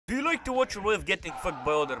like to watch your wife getting fucked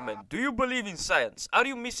by other men? Do you believe in science? Are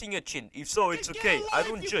you missing a chin? If so, it's okay. I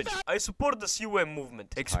don't judge. I support the CUM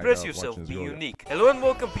movement. Express yourself, be unique. Hello and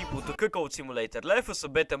welcome people to Cuckold Simulator, life as a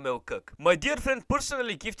beta male cuck. My dear friend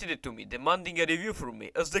personally gifted it to me, demanding a review from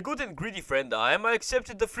me. As the good and greedy friend I am, I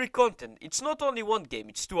accepted the free content. It's not only one game,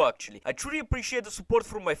 it's two actually. I truly appreciate the support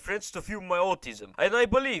from my friends to fuel my autism. And I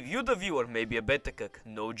believe you the viewer may be a beta cuck,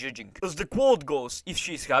 no judging. As the quote goes, if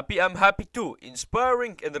she's happy, I'm happy too.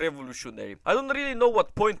 Inspiring and revolutionary. I don't really know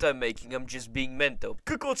what point I'm making, I'm just being mental.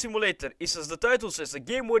 Cuckold Simulator is, as the title says, a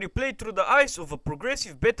game where you play through the eyes of a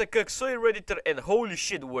progressive beta cuck soy redditor, and holy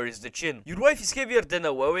shit, where is the chin? Your wife is heavier than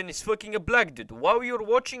a wow and is fucking a black dude while you're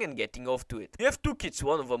watching and getting off to it. You have two kids,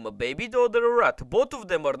 one of them a baby, the other a rat. Both of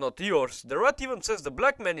them are not yours. The rat even says the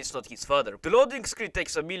black man is not his father. The loading screen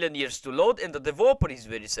takes a million years to load and the developer is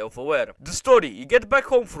very self-aware. The story: you get back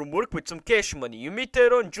home from work with some cash money. You meet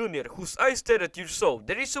Tyrone Jr., whose eyes stare at your soul.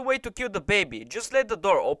 There is a way to kill the baby. Just let the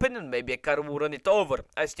door open and maybe a car will run it over.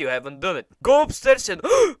 I still haven't done it. Go upstairs and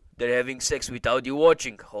they're having sex without you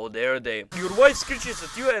watching. How dare they? Your wife screeches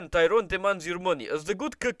at you and Tyrone demands your money. As the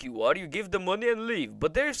good cook you are, you give the money and leave.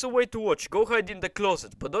 But there is a way to watch. Go hide in the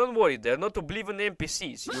closet. But don't worry, they're not oblivion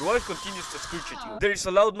NPCs. Your wife continues to screech at you. There is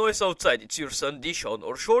a loud noise outside. It's your son Dishon,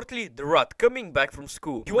 or shortly, the rat, coming back from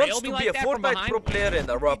school. He wants to be a Fortnite pro player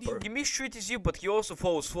and a rapper. He mistreats you, but he also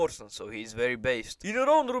follows Forsen, so he is very based. In your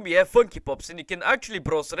own room, you have Funky Pops, and you can actually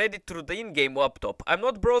browse Reddit through the in-game laptop. I'm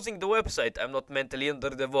not browsing the website. I'm not mentally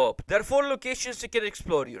underdeveloped. There are 4 locations you can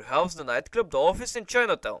explore: your house, the nightclub, the office, and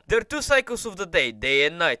Chinatown. There are 2 cycles of the day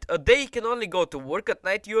and night. A day you can only go to work, at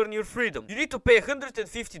night you earn your freedom. You need to pay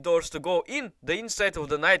 $150 to go in the inside of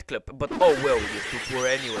the nightclub, but oh well, you're too poor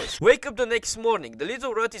anyways. Wake up the next morning, the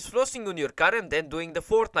little rat is flossing on your car and then doing the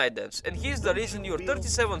Fortnite dance, and here's the reason you're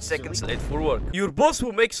 37 seconds late for work. Your boss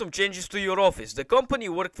will make some changes to your office. The company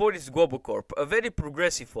you work for is Globocorp, a very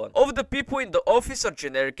progressive one. All the people in the office are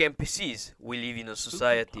generic NPCs. We live in a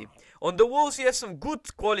society. On the walls you have some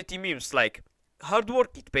good quality memes like hard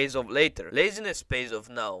work, it pays off later, laziness pays off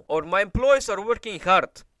now, or my employees are working hard.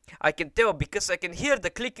 I can tell because I can hear the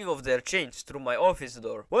clicking of their chains through my office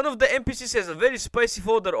door. One of the NPCs has a very spicy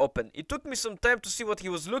folder open. It took me some time to see what he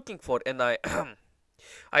was looking for, and I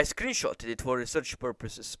screenshotted it for research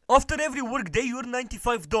purposes. After every work day you earn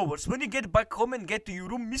 $95. When you get back home and get to your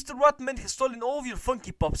room, Mr. Ratman has stolen all of your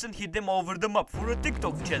Funky Pops and hid them over the map for a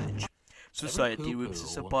TikTok challenge. Society rips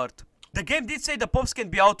us apart. The game did say the pops can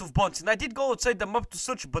be out of bounds, and I did go outside the map to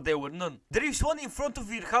search, but there were none. There is one in front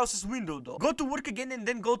of your house's window though. Go to work again and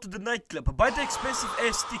then go to the nightclub. Buy the expensive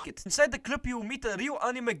ass ticket. Inside the club you will meet a real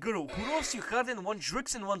anime girl who rolls you hard and wants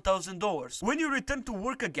drugs and $1,000. When you return to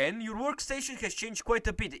work again, your workstation has changed quite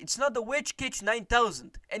a bit. It's not the Wedge Cage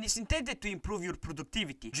 9000, and it's intended to improve your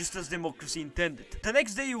productivity, just as democracy intended. The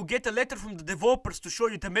next day you will get a letter from the developers to show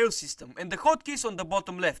you the mail system, and the hotkeys on the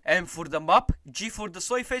bottom left. M for the map, G for the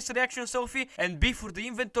soy face reaction selfie, and B for the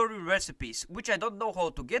inventory recipes, which I don't know how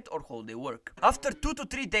to get or how they work. After 2 to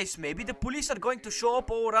 3 days maybe, the police are going to show up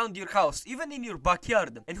all around your house, even in your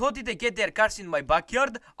backyard. And how did they get their cars in my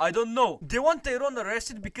backyard? I don't know. They want Tyrone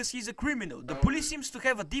arrested because he's a criminal. The police seems to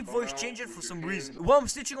have a deep voice changer for some reason. While I'm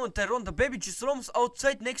snitching on Tyrone, the baby just roams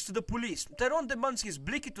outside next to the police. Tyrone demands his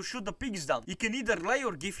blicky to shoot the pigs down. He can either lie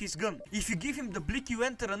or give his gun. If you give him the blicky, you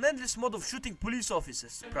enter an endless mode of shooting police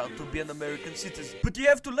officers. Proud to be an American citizen. But you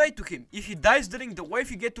have to lie to him. If he dies during the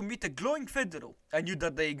wife, you get to meet a glowing federal. I knew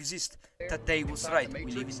that they exist. That day was right.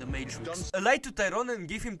 We live in the Matrix. A lie to Tyrone and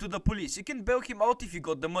give him to the police. You can bail him out if you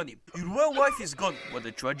got the money. Your well wife is gone. What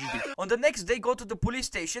a tragedy. On the next day, go to the police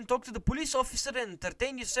station, talk to the police officer, and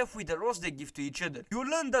entertain yourself with the rose they give to each other. You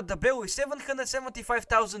learn that the bail is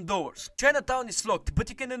 $775,000. Chinatown is locked, but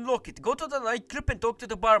you can unlock it. Go to the nightclub and talk to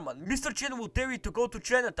the barman. Mr. Chen will tell you to go to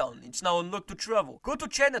Chinatown. It's now unlocked to travel. Go to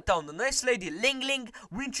Chinatown. A nice lady, Ling Ling,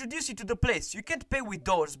 will introduce you to the place. You can't pay with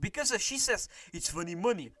dollars because, as she says, it's funny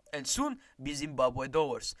money. And soon be Zimbabwe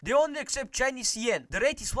dollars. They only accept Chinese yen. The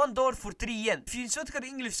rate is $1 for 3 yen. If you insert her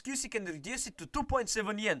English skills, you can reduce it to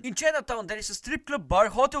 2.7 yen. In Chinatown, there is a strip club, bar,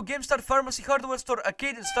 hotel, game store, pharmacy, hardware store,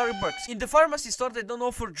 arcade, and Starbucks. In the pharmacy store, they don't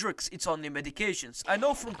offer drugs. It's only medications. I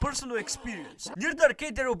know from personal experience. Near the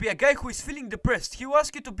arcade, there will be a guy who is feeling depressed. He will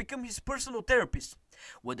ask you to become his personal therapist.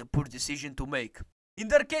 What a poor decision to make. In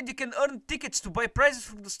the arcade, you can earn tickets to buy prizes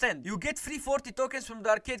from the stand. You get free 40 tokens from the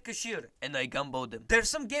arcade cashier, and I gamble them. There are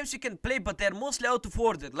some games you can play, but they are mostly out of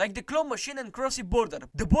order, like the Claw Machine and Crossy Border.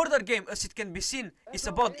 The border game, as it can be seen, is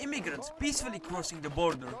about immigrants peacefully crossing the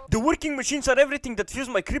border. The working machines are everything that fuels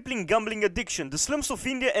my crippling gambling addiction. The slums of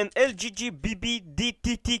India and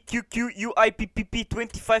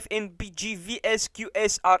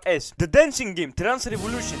LGGBBDTTQQUIPPP25NBGVSQSRS. The dancing game, Trans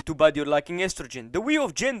Revolution. Too bad you're lacking estrogen. The Wheel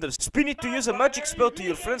of Genders. Spin it to use a magic spell to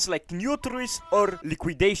your friends like Neutralist or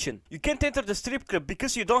Liquidation. You can't enter the strip club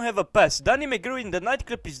because you don't have a pass. The anime girl in the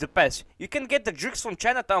nightclub is the pass. You can get the drinks from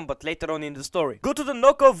Chinatown, but later on in the story. Go to the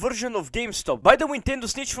knockoff version of GameStop. Buy the Nintendo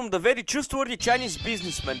Snitch from the very trustworthy Chinese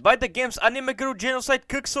businessman. Buy the games Anime Girl, Genocide,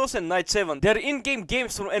 Cuck and Night 7. They are in-game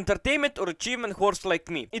games for entertainment or achievement horse like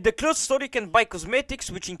me. In the closed store you can buy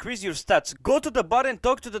cosmetics which increase your stats. Go to the bar and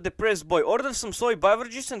talk to the depressed boy. Order some soy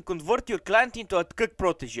beverages and convert your client into a Cuck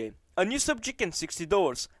protege. A new subject and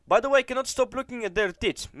 $60. By the way, I cannot stop looking at their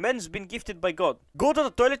tits. Men's been gifted by God. Go to the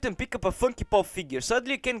toilet and pick up a funky pop figure.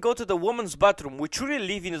 Sadly, you can't go to the woman's bathroom. We truly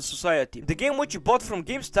live in a society. The game which you bought from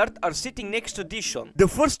GameStart are sitting next to this one. The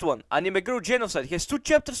first one, Anime Girl Genocide, has 2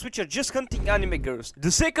 chapters which are just hunting anime girls.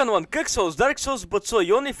 The second one, Cuck Souls, Dark Souls, but so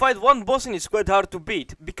you only fight one boss and it's quite hard to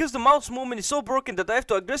beat. Because the mouse movement is so broken that I have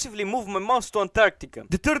to aggressively move my mouse to Antarctica.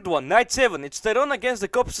 The third one, Night 7, it's Tyrone against the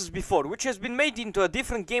cops as before, which has been made into a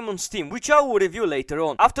different game on Steam, which I will review later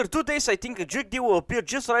on. After 2 days, I think a drug deal will appear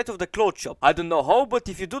just right of the clothes shop. I don't know how, but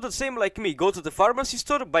if you do the same like me, go to the pharmacy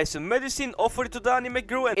store, buy some medicine, offer it to the anime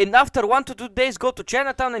girl, and after 1 to 2 days, go to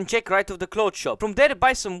Chinatown and check right of the clothes shop. From there,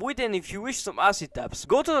 buy some weed and if you wish, some acid tabs.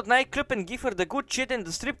 Go to the nightclub and give her the good shit and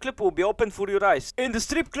the strip club will be open for your eyes. In the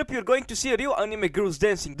strip club, you're going to see real anime girls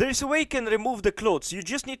dancing. There is a way you can remove the clothes. You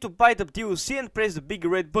just need to buy the DLC and press the big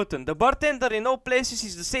red button. The bartender in all places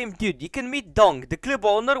is the same dude. You can meet Dong, the club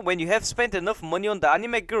owner, when you have spent enough money on the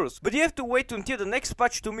anime girls, but you have to wait until the next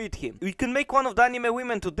patch to meet him. You can make one of the anime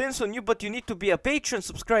women to dance on you, but you need to be a Patreon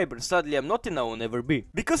subscriber. Sadly, I'm not and I will never be.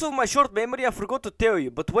 Because of my short memory, I forgot to tell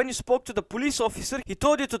you, but when you spoke to the police officer, he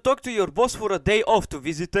told you to talk to your boss for a day off to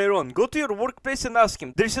visit Tyrone. Go to your workplace and ask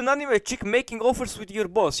him. There's an anime chick making offers with your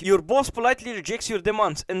boss. Your boss politely rejects your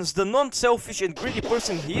demands, and as the non-selfish and greedy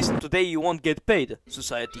person he is, today you won't get paid.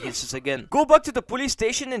 Society hisses again. Go back to the police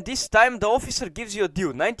station and this time the officer gives you a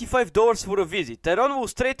deal, $95 for a visit. Tyrone will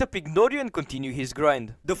straight up ignore you and continue his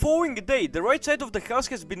grind. The following day, the right side of the house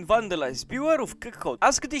has been vandalized. Beware of Cuckold.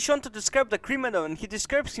 Ask Dishon to describe the criminal and he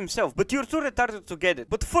describes himself, but you're too retarded to get it.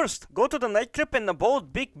 But first, go to the nightclub and a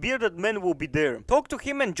bald, big, bearded man will be there. Talk to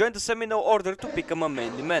him and join the Seminole Order to become a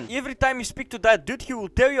manly man. Every time you speak to that dude, he will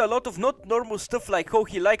tell you a lot of not normal stuff like how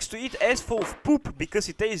he likes to eat ass full of poop because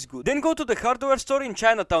it tastes good. Then go to the hardware store in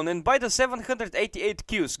Chinatown and buy the 788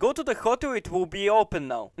 Qs. Go to the hotel, it will be open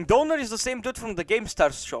now. The owner is the same dude from the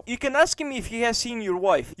GameStars shop. You can ask him if he has seen your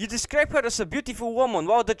wife. You describe her as a beautiful woman,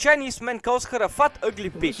 while the Chinese man calls her a fat, ugly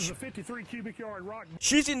bitch.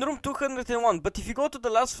 She's in room 201, but if you go to the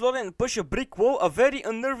last floor and push a brick wall, a very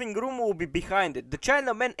unnerving room will be behind it. The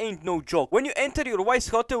China man ain't no joke. When you enter your wife's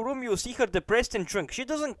hotel room, you'll see her depressed and drunk. She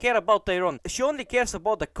doesn't care about Tyrone. She only cares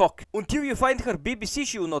about the cock. Until you find her BBC,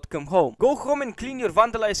 she will not come home. Go home and clean your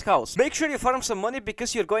vandalized house. Make sure you farm some money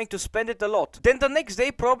because you're going to spend it a lot. Then the next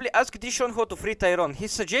day, probably ask Dishon how to free Tyrone.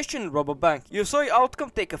 His suggestion, rob a bank. You saw your outcome,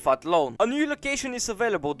 take a fat loan. A new location is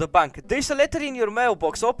available, the bank. There is a letter in your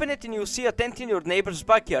mailbox. Open it and you'll see a tent in your neighbor's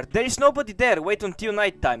backyard. There is nobody there. Wait until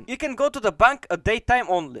night time. You can go to the bank at daytime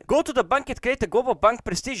only. Go to the bank and create a Global Bank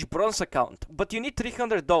Prestige Bronze account. But you need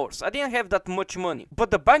 $300. I didn't have that much money.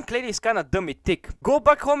 But the bank lady is kinda dummy thick. Go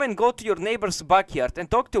back home and go to your neighbor's backyard and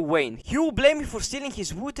talk to Wayne. He will blame you for stealing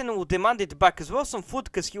his wheat and will demand it back, as well as some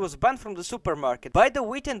food cause he was banned from the supermarket. Buy the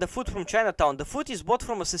wheat and the food from Chinatown. The food is bought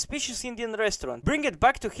from a suspicious Indian restaurant. Bring it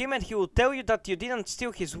back to him and he will tell you that you didn't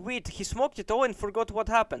steal his wheat. He smoked it all and forgot what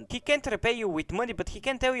happened. He can't repay you with money, but he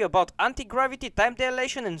can tell you about anti-gravity, time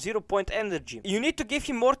dilation and 0-point energy. You need to give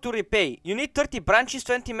him more to repay. You need 30 branches,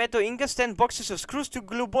 20 metal ingots, 10 boxes of screws, 2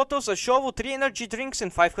 glue bottles, a shovel, 3 energy drinks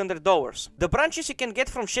and $500. The branches you can get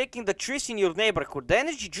from shaking the trees in your neighborhood. The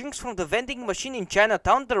energy drinks from the vending machine in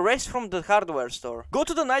Chinatown, the rest from the hardware store. Go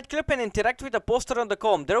to the nightclub and interact with the poster on the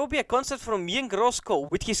column. There will be a concert from Young Roscoe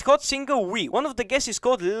with his hot single We. One of the guests is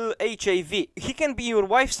called Lil HAV. He can be your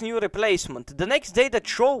wife's new replacement. The next day the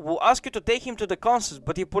troll will ask you to take him to the concert,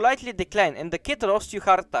 but you politely decline and the kid roasts you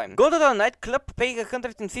hard time. Go to the nightclub, pay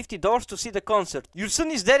 $150 to see the concert. Your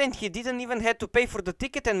son is there and he didn't even have to pay for the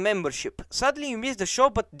ticket and membership. Sadly you missed the show,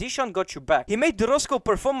 but Dishon got you back. He made Roscoe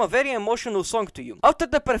perform a very emotional song to you. After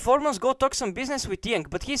the performance, go talk some business with Young,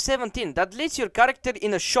 but he's 17. That leaves your character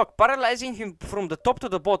in a shock, paralyzing him from the top to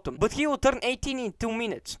the bottom. But he will turn 18 money in 2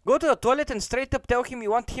 minutes. Go to the toilet and straight up tell him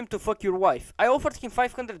you want him to fuck your wife. I offered him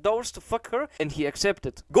 $500 to fuck her and he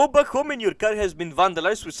accepted. Go back home and your car has been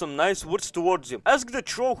vandalized with some nice words towards you. Ask the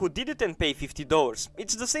troll who did it and pay $50.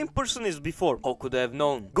 It's the same person as before. How could I have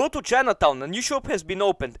known? Go to Chinatown, a new shop has been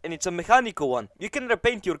opened and it's a mechanical one. You can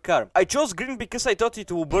repaint your car. I chose green because I thought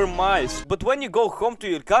it would burn my eyes. But when you go home to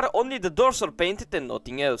your car, only the doors are painted and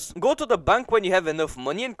nothing else. Go to the bank when you have enough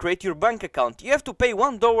money and create your bank account. You have to pay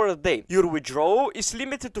 $1 a day. Your withdrawal is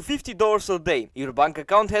limited to $50 a day. Your bank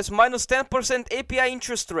account has minus 10% API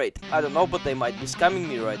interest rate. I don't know, but they might be scamming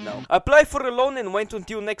me right now. Apply for a loan and wait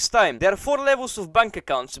until next time. There are 4 levels of bank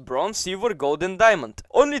accounts: bronze, silver, gold and diamond.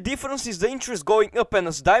 Only difference is the interest going up, and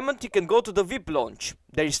as diamond you can go to the VIP lounge.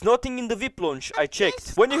 There is nothing in the VIP lounge, I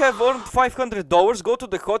checked. When you have earned $500, go to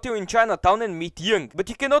the hotel in Chinatown and meet Young. But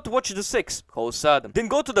you cannot watch the sex. How sad. Then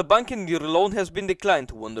go to the bank and your loan has been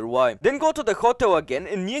declined. Wonder why. Then go to the hotel again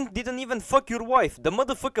and Young didn't even fuck your wife. The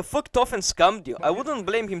motherfucker fucked off and scammed you. I wouldn't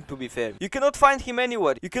blame him, to be fair. You cannot find him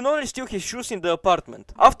anywhere. You can only steal his shoes in the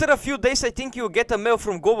apartment. After a few days I think you'll get a mail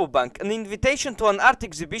from Global Bank. An invitation to an art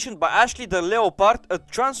exhibition by Ashley the Leopard, a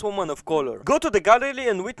trans woman of color. Go to the gallery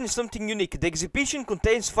and witness something unique. The exhibition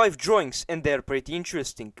contains 5 drawings and they're pretty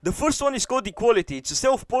interesting. The first one is called Equality. It's a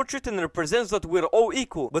self-portrait and represents that we're all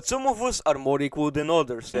equal, but some of us are more equal than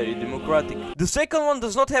others. Very democratic. The second one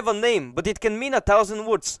does not have a name, but it can mean 1,000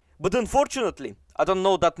 words. But unfortunately, I don't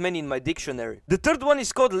know that many in my dictionary. The third one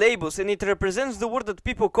is called Labels and it represents the word that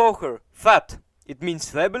people call her: fat. It means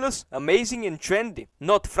fabulous, amazing and trendy.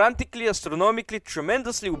 Not frantically, astronomically,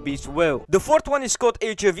 tremendously obese well. The fourth one is called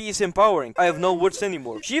HIV is empowering. I have no words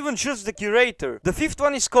anymore. She even chose the curator. The fifth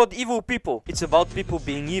one is called Evil People. It's about people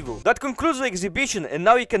being evil. That concludes the exhibition and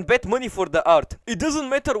now you can bet money for the art. It doesn't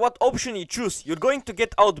matter what option you choose. You're going to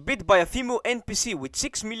get outbid by a female NPC with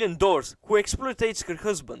 $6 million who exploitates her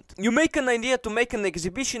husband. You make an idea to make an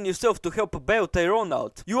exhibition yourself to help bail Tyrone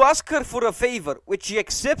out. You ask her for a favor, which she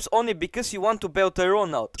accepts only because you want to bail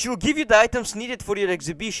Tyrone out. She will give you the items needed for your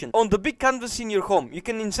exhibition. On the big canvas in your home, you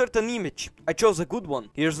can insert an image. I chose a good one.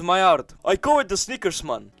 Here's my art. I call it the Snickers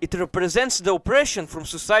Man. It represents the oppression from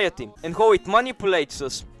society and how it manipulates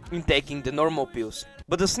us in taking the normal pills.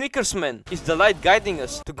 But the Snickers Man is the light guiding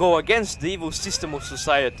us to go against the evil system of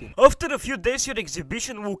society. After a few days your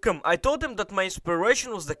exhibition will come. I told them that my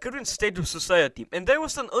inspiration was the current state of society and there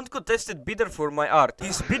was an uncontested bidder for my art.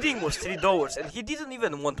 His bidding was $3 and he didn't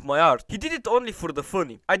even want my art. He did it only for the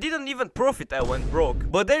funny. I didn't even profit, I went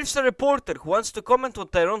broke. But there's a reporter who wants to comment on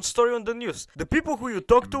Tyrone's story on the news. The people who you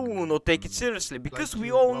talk to will not take it seriously because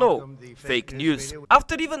we all know fake news.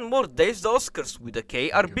 After even more days the Oscars with a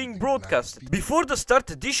K are being broadcasted. Before the start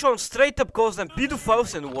Dishon straight up calls them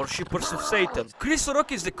pedophiles and worshippers of Satan. Chris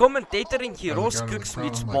Rock is the commentator and he roasts Cuck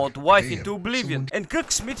Smith's blonde wife into oblivion. And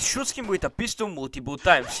Cuck Smith shoots him with a pistol multiple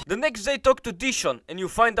times. The next day talk to Dishon and you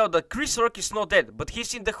find out that Chris Rock is not dead, but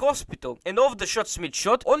he's in the hospital. And of the shots Smith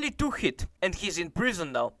shot, only 2 hit. And he's in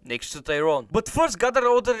prison now, next to Tyrone. But first gather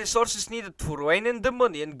all the resources needed for Wayne and the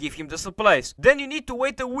money and give him the supplies. Then you need to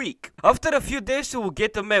wait a week. After a few days you will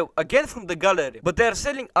get a mail, again from the gallery. But they are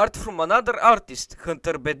selling art from another artist,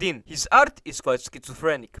 Hunter Bedin. His art is quite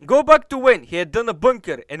schizophrenic. Go back to Wayne, he had done a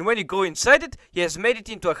bunker and when you go inside it, he has made it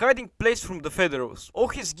into a hiding place from the Federals. All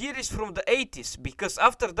his gear is from the 80s because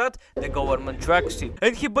after that the government tracks him.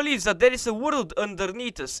 And he believes that there is a world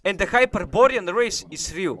underneath us and the Hyperborean race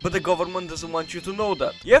is real. But the government doesn't want you to know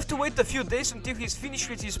that. You have to wait a few days until he's finished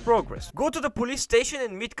with his progress. Go to the police station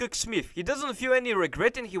and meet Cuck Smith. He doesn't feel any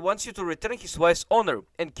regret and he wants you to return his wife's honor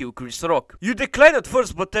and kill Chris Rock. You decline at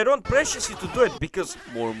first but Tyrone pressures you to do it because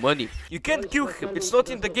more money. You can't kill him, it's not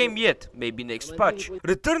in the game yet, maybe next patch.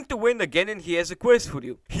 Return to Wayne again and he has a quest for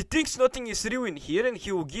you. He thinks nothing is real in here and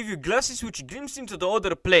he will give you glasses which glimpse into the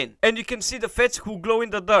other plane. And you can see the feds who glow in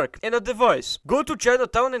the dark. And a device. Go to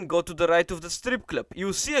Chinatown and go to the right of the strip club. You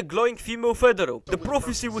will see a glowing female federal. The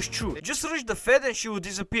prophecy was true. Just rush the fed and she will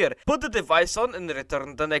disappear. Put the device on and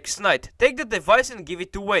return the next night. Take the device and give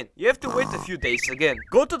it to Wayne. You have to wait a few days again.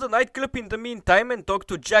 Go to the nightclub in the meantime and talk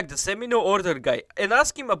to Jack, the Seminole Order guy, and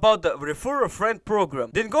ask him about the Refer a Friend program.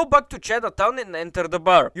 Then go back to Chinatown and enter the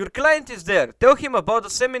bar. Your client is there. Tell him about the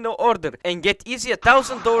Seminole Order and get easy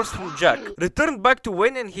 $1,000 from Jack. Return back to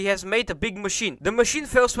Wayne and he has made a big machine. The machine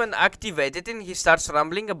fails when activated and he starts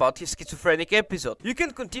rambling about his schizophrenic episode. You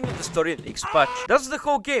can continue the story in next patch. That's the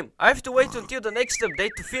whole game. I have to wait until the next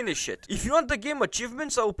update to finish it. If you want the game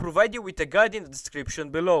achievements, I will provide you with a guide in the description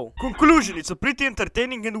below. Conclusion: it's a pretty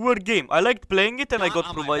entertaining and weird game. I liked playing it and I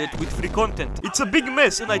got provided with free content. It's a big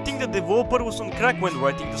mess, and I think the developer was on crack when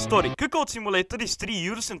writing the story. Cuckold Simulator is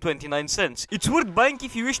 €3.29. It's worth buying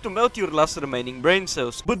if you wish to melt your last remaining brain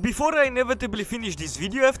cells. But before I inevitably finish this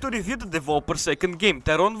video, I have to review the developer's second game,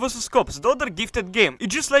 Tyrone vs Cops, the other gifted game.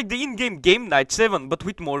 It's just like the in-game game Night 7, but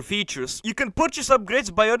with more features. You can purchase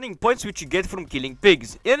upgrades by earning points which you get from killing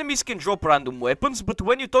pigs. Enemies can drop random weapons, but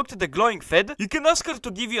when you talk to the glowing Fed, you can ask her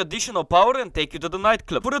to give you additional power and take you to the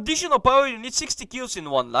nightclub. For additional power, you need 60 kills in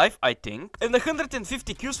one life, I think, and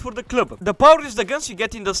 150 kills for the club. The power is the guns you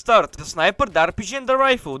get in the start, the sniper, the RPG and the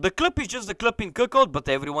rifle. The club is just the club in Cuckold, but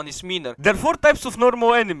everyone is meaner. There are 4 types of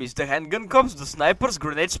normal enemies: the handgun cops, the snipers,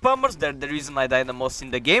 grenade spammers, they're the reason I die the most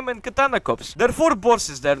in the game, and katana cops. There are 4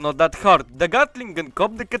 bosses, they're not that hard: the gatling gun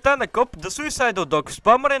cop, the katana cop, the suicidal dog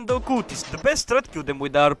spammer and the occultist. The best strat, kill them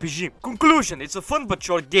with the RPG. Conclusion: it's a fun but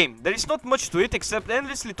short game. There is not much to it except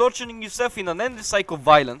endlessly torturing yourself in an endless cycle of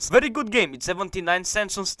violence. Very good game, it's 79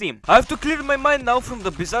 cents on Steam. I have to clear my mind now from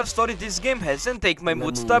the bizarre story this game has and take my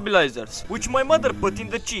mood stabilizers, which my mother put in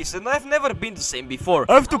the cheese, and I've never been the same before.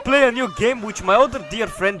 I have to play a new game which my other dear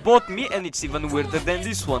friend bought me, and it's even weirder than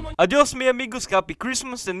this one. Adios mi amigos, happy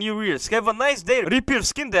Christmas and New Year's. Have a nice day. Rip your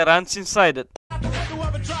skin, there are ants inside it.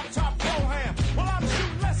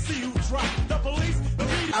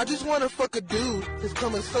 I just wanna fuck a dude. His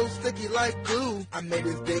cum is so sticky like glue. I made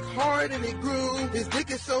his dick hard and it grew. His dick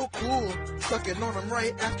is so cool. Sucking on him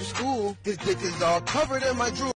right after school. His dick is all covered in my drool.